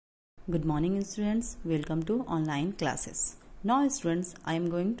Good morning students, welcome to online classes. Now students, I am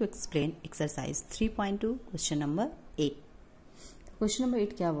going to explain exercise 3.2 question number 8. Question number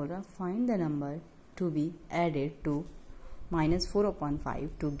 8 क्या बोल रहा है? Find the number to be added to -4/5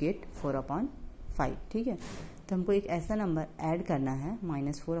 to get 4/5. ठीक है, तो हमको एक ऐसा नंबर ऐड करना है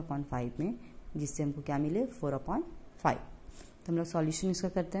 -4/5 में जिससे हमको क्या मिले 4/5. तो हम लोग सॉल्यूशन इसका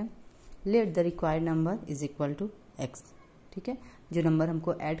करते हैं. Let the required number is equal to x. ठीक है, जो नंबर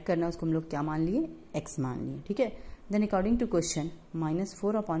हमको ऐड करना है उसको हम लोग क्या मान लिए, x मान लिए. ठीक है, then according to question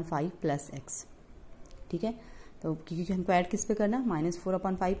 -4/5 plus x. ठीक है, तो क्योंकि हमको ऐड किस पे करना,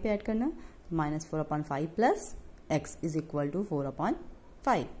 -4/5 पे ऐड करना, -4/5 plus x is equal to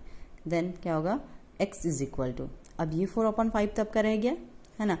 4/5. Then क्या होगा, x इज इक्वल टू, अब ये 4/5 तब का रह गया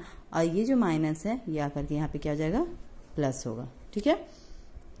है ना, और ये जो माइनस है ये आकर के यहाँ पे क्या हो जाएगा, प्लस होगा. ठीक है,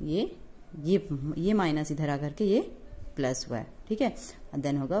 ये माइनस इधर आकर के ये प्लस हुआ है. ठीक है, और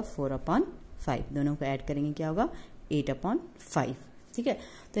देन होगा 4/5. दोनों को ऐड करेंगे क्या होगा, 8/5. ठीक है,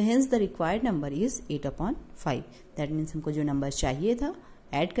 तो hence the required number is 8/5. That means हमको जो नंबर चाहिए था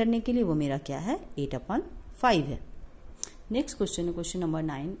ऐड करने के लिए वो मेरा क्या है, 8/5 है. नेक्स्ट क्वेश्चन है question number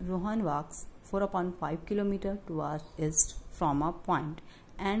 9. Rohan walks 4/5 kilometre towards east from a point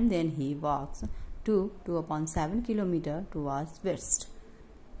and then he walks to 2/7 kilometre towards waste.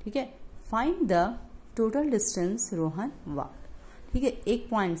 ठीक है, find the total distance Rohan walk. ठीक है, एक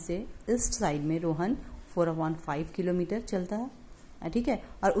पॉइंट से ईस्ट साइड में रोहन 4/5 किलोमीटर चलता है. ठीक है,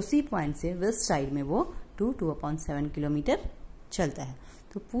 और उसी पॉइंट से वेस्ट साइड में वो 2/7 किलोमीटर चलता है.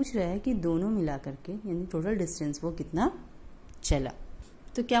 तो पूछ रहा है कि दोनों मिला करके यानी टोटल डिस्टेंस वो कितना चला.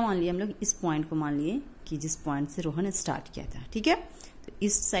 तो क्या मान लिया हम लोग, इस पॉइंट को मान लिए कि जिस पॉइंट से रोहन स्टार्ट किया था. ठीक है, तो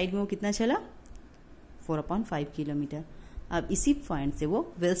ईस्ट साइड में वो कितना चला, 4/5 किलोमीटर. अब इसी पॉइंट से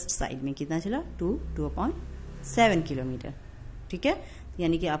वो वेस्ट साइड में कितना चला, 2/7 किलोमीटर. ठीक है,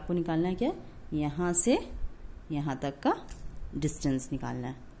 यानी कि आपको निकालना है क्या, यहाँ से यहाँ तक का डिस्टेंस निकालना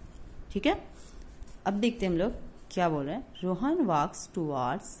है. ठीक है, अब देखते हैं हम लोग क्या बोल रहे हैं. रोहन वॉक्स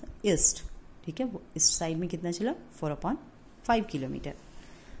टुवर्ड्स ईस्ट. ठीक है, वो ईस्ट साइड में कितना चला, 4/5 kilometre.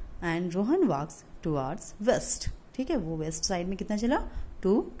 And Rohan walks towards waste. ठीक है, वो वेस्ट साइड में कितना चला,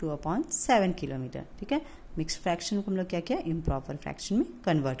 2/7 किलोमीटर. ठीक है, मिक्स फ्रैक्शन को हम लोग क्या किया, इम्प्रॉपर फ्रैक्शन में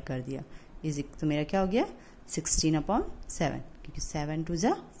कन्वर्ट कर दिया. तो मेरा क्या हो गया, 16/7, क्योंकि 7 2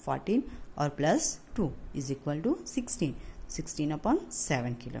 जा 14 और plus 2 is equal to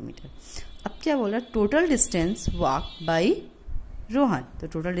 16/7 kilometre. अब क्या बोला, total distance walk by Rohan. तो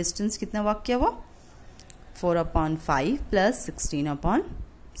टोटल डिस्टेंस कितना वॉक किया, वो 4/5 प्लस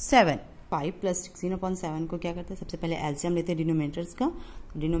 16/7. 5 प्लस 16/7 को क्या करते हैं, सबसे पहले एलसीएम लेते हैं डिनोमिनेटर्स का.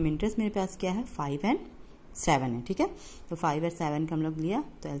 डिनोमिनेटर्स मेरे पास क्या है, 5 और 7 है. ठीक है, तो 5 और 7 का हम लोग लिया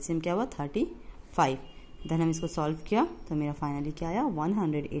तो एलसीएम क्या हुआ, 35. देन हम इसको सॉल्व किया तो मेरा फाइनली क्या आया,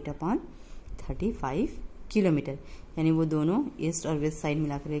 108/35 किलोमीटर. यानी वो दोनों ईस्ट और वेस्ट साइड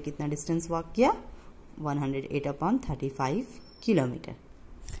मिलाकर कितना डिस्टेंस वॉक किया, 108/35 किलोमीटर.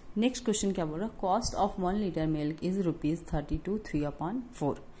 नेक्स्ट क्वेश्चन क्या बोल रहा है, cost of 1 litre milk is ₹32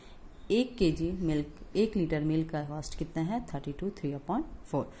 3/4. 1 kg milk, 1 litre milk का कॉस्ट कितना है, 32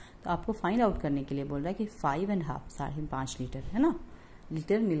 3/4. तो आपको फाइंड आउट करने के लिए बोल रहा है कि 5.5 5.5 लीटर है ना,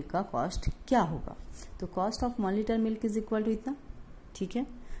 लीटर मिल्क का कॉस्ट क्या होगा. तो cost of 1 litre milk is equal to इतना. ठीक है,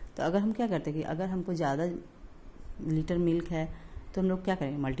 तो अगर हम क्या करते हैं कि अगर हमको ज़्यादा लीटर मिल्क है तो हम लोग क्या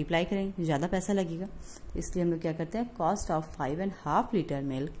करेंगे, मल्टीप्लाई करेंगे, ज़्यादा पैसा लगेगा. तो इसलिए हम लोग क्या करते हैं, cost of 5.5 litre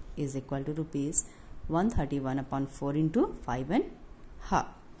milk is equal to ₹131/4 into 5.5.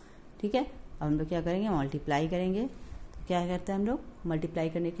 ठीक है, अब हम लोग क्या करेंगे, मल्टीप्लाई करेंगे. तो क्या करते हैं हम लोग, मल्टीप्लाई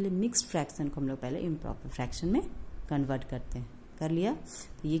करने के लिए मिक्स्ड फ्रैक्शन को हम लोग पहले इम्प्रॉपर फ्रैक्शन में कन्वर्ट करते हैं. कर लिया,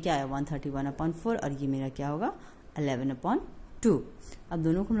 तो ये क्या है, 131/4 और ये मेरा क्या होगा, 11/2. अब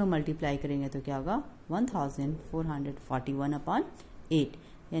दोनों को हम लोग मल्टीप्लाई करेंगे तो क्या होगा, 1441/8.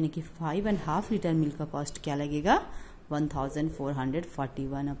 यानी कि 5.5 लीटर मिल्क का कॉस्ट क्या लगेगा,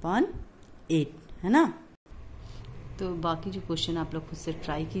 1441/8 है ना. तो बाकी जो क्वेश्चन आप लोग खुद से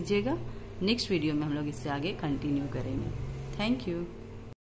ट्राई कीजिएगा. नेक्स्ट वीडियो में हम लोग इससे आगे कंटिन्यू करेंगे. Thank you.